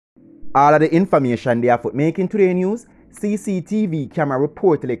All of the information they have making today news. CCTV camera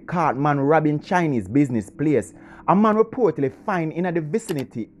reportedly caught man robbing Chinese business place. A man reportedly found in the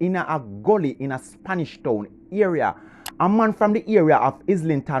vicinity in a gully in a Spanish Town area. A man from the area of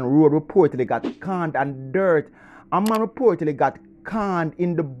Islington Road reportedly got conned and dirt. A man reportedly got conned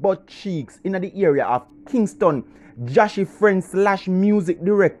in the butt cheeks in the area of Kingston. Jahshii friend / music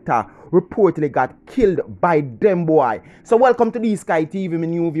director reportedly got killed by them boy. So welcome to the Sky TV, my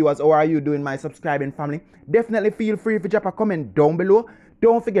new viewers. How are you doing, my subscribing family? Definitely feel free to drop a comment down below.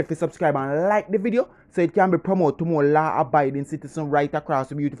 Don't forget to subscribe and like the video so it can be promoted to more law-abiding citizens right across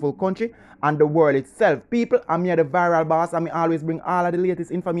the beautiful country and the world itself. People, I'm here the viral boss and I always bring all of the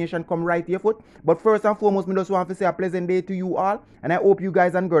latest information come right here foot. But first and foremost, I just want to say a pleasant day to you all, and I hope you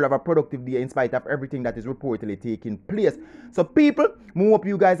guys and girls have a productive day in spite of everything that is reportedly taking place. So people, I hope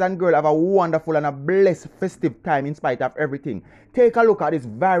you guys and girls have a wonderful and a blessed festive time in spite of everything. Take a look at this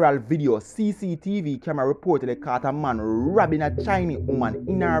viral video. CCTV camera reportedly caught a man robbing a Chinese woman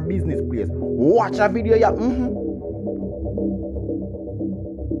in her business place. Watch a video, yeah.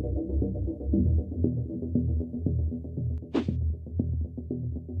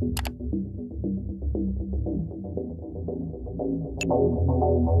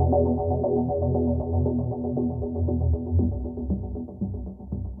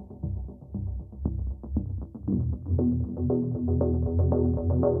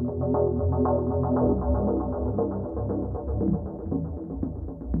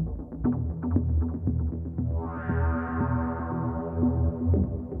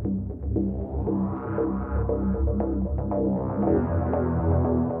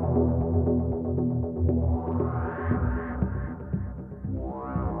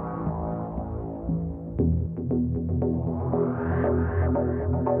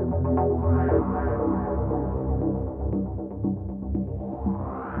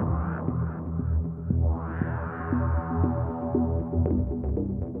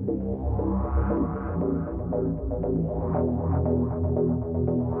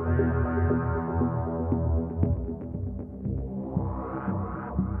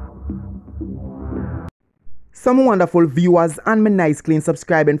 Some wonderful viewers and my nice clean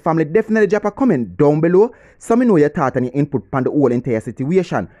subscribing family, definitely drop a comment down below so me know your thought and your input on the whole entire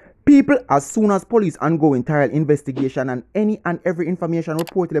situation. People, as soon as police ongoing trial investigation and any and every information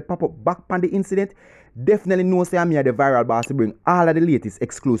reportedly pop up back on the incident, definitely know say I'm here the viral boss to bring all of the latest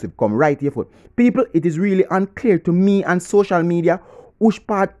exclusive come right here for. People, it is really unclear to me and social media which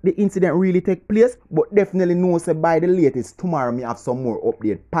part the incident really take place, but definitely know say by the latest tomorrow me have some more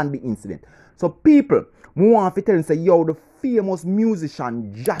update on the incident. So people, I want to tell you say yo, the famous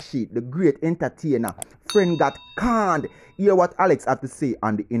musician Jahshii, the great entertainer, friend got conned. Hear what Alex had to say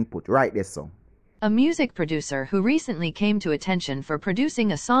on the input right there, so. A music producer who recently came to attention for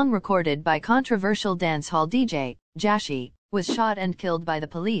producing a song recorded by controversial dancehall DJ, Jahshii, was shot and killed by the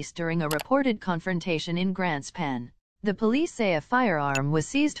police during a reported confrontation in Grants Pen. The police say a firearm was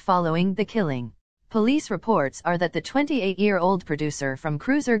seized following the killing. Police reports are that the 28-year-old producer from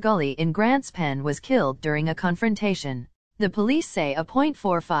Cruiser Gully in Grants Pen was killed during a confrontation. The police say a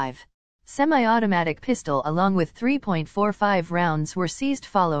 .45 semi-automatic pistol along with 3.45 rounds were seized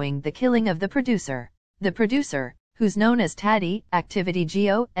following the killing of the producer. The producer, who's known as Taddy, Activity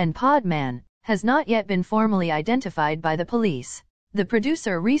Geo, and Podman, has not yet been formally identified by the police. The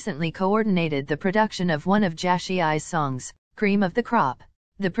producer recently coordinated the production of one of Jahshii's songs, Cream of the Crop.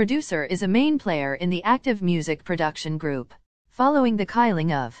 The producer is a main player in the active music production group. Following the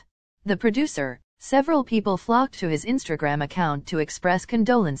killing of the producer, several people flocked to his Instagram account to express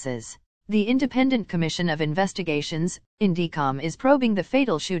condolences. The Independent Commission of Investigations, INDECOM, is probing the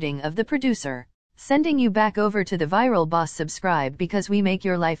fatal shooting of the producer. Sending you back over to the viral boss. Subscribe because we make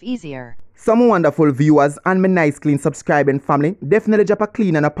your life easier. Some wonderful viewers and my nice clean subscribing family, definitely drop a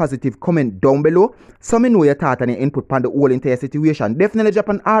clean and a positive comment down below so me know your thought and your input on the whole entire situation. Definitely drop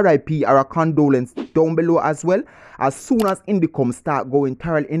an RIP or a condolence down below as well. As soon as INDECOM start going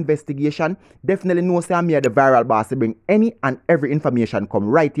thorough investigation, definitely know say I'm here the viral boss to bring any and every information come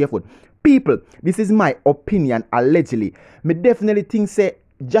right here for. People, this is my opinion allegedly. Me definitely think say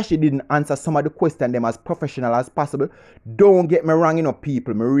Jahshii didn't answer some of the questions them as professional as possible. Don't get me wrong, you know,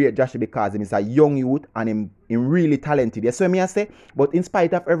 people. Me rate Jahshii because him is a young youth and him really talented. That's what me I say. But in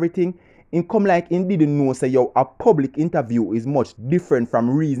spite of everything, him come like him didn't know say yo, a public interview is much different from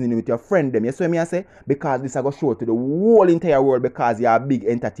reasoning with your friend them. That's what me I say. Because this I go show to the whole entire world because you're a big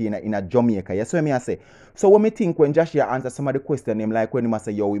entertainer in a Jamaica. That's what me I say. So when me think when Jahshii answer some of the questions him like when him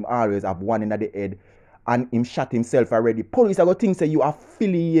say yo, him always have one in the head. and him shot himself already. Police are going to think say you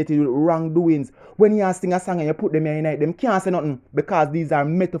affiliated with wrongdoings. When you sing a song and you put them here in night, them can't say nothing because these are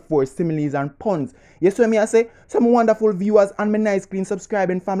metaphors, similes and puns. You see what I say? Some wonderful viewers and my nice clean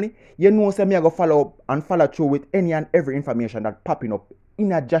subscribing family, you know say me I go follow up and follow through with any and every information that popping up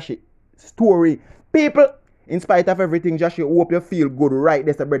in a Jahshii story. People, in spite of everything, Jahshii, hope you feel good right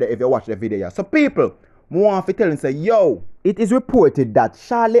there, brother, if you watch the video. So people, I want to tell and say, yo, it is reported that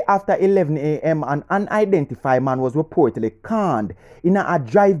shortly after 11 a.m. an unidentified man was reportedly conned in a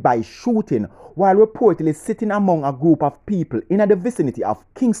drive-by shooting while reportedly sitting among a group of people in the vicinity of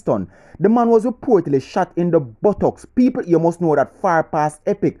Kingston. The man was reportedly shot in the buttocks. People, you must know that far past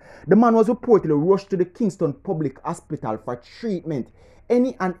epic. The man was reportedly rushed to the Kingston Public Hospital for treatment.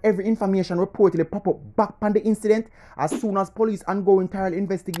 Any and every information reportedly pop up back on the incident as soon as police ongoing thorough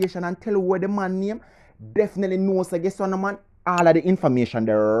investigation and tell where the man name. Definitely knows, I guess, on the man, all of the information,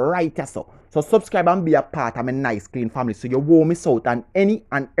 the right so. So subscribe and be a part of my nice clean family so you won't miss out on any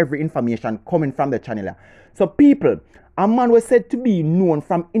and every information coming from the channel. So people, a man was said to be known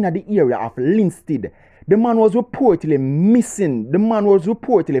from in the area of Linstead. The man was reportedly missing. The man was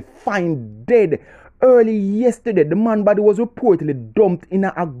reportedly found dead. Early yesterday, the man's body was reportedly dumped in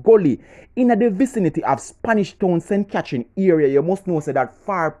a gully in the vicinity of Spanish Town, St. Catherine area. You must know say that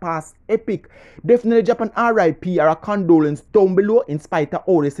far past epic. Definitely Japan RIP or a condolence down below in spite of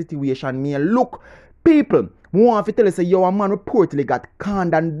all the situation may look. People, I want to tell you say yo, a man reportedly got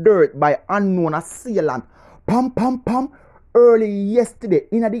conned and dirt by unknown assailant. Pam. Early yesterday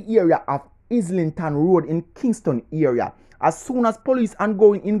in the area of Islington Road in Kingston area. As soon as police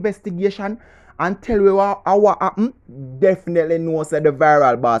ongoing investigation and tell you what happened, definitely know that the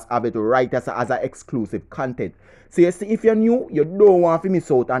viral boss have it right as an exclusive content. So you see, if you're new, you don't want to miss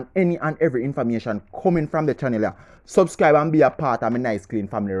out on any and every information coming from the channel. Subscribe and be a part of my nice clean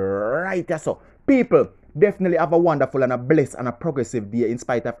family right so. People, definitely have a wonderful and a blessed and a progressive day in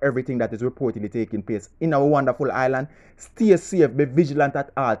spite of everything that is reportedly taking place in our wonderful island. Stay safe, be vigilant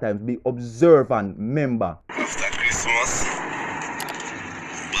at all times, be observant, member. After Christmas,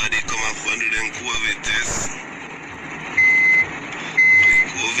 body come up under them COVID test. The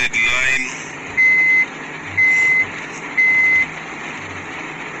COVID line.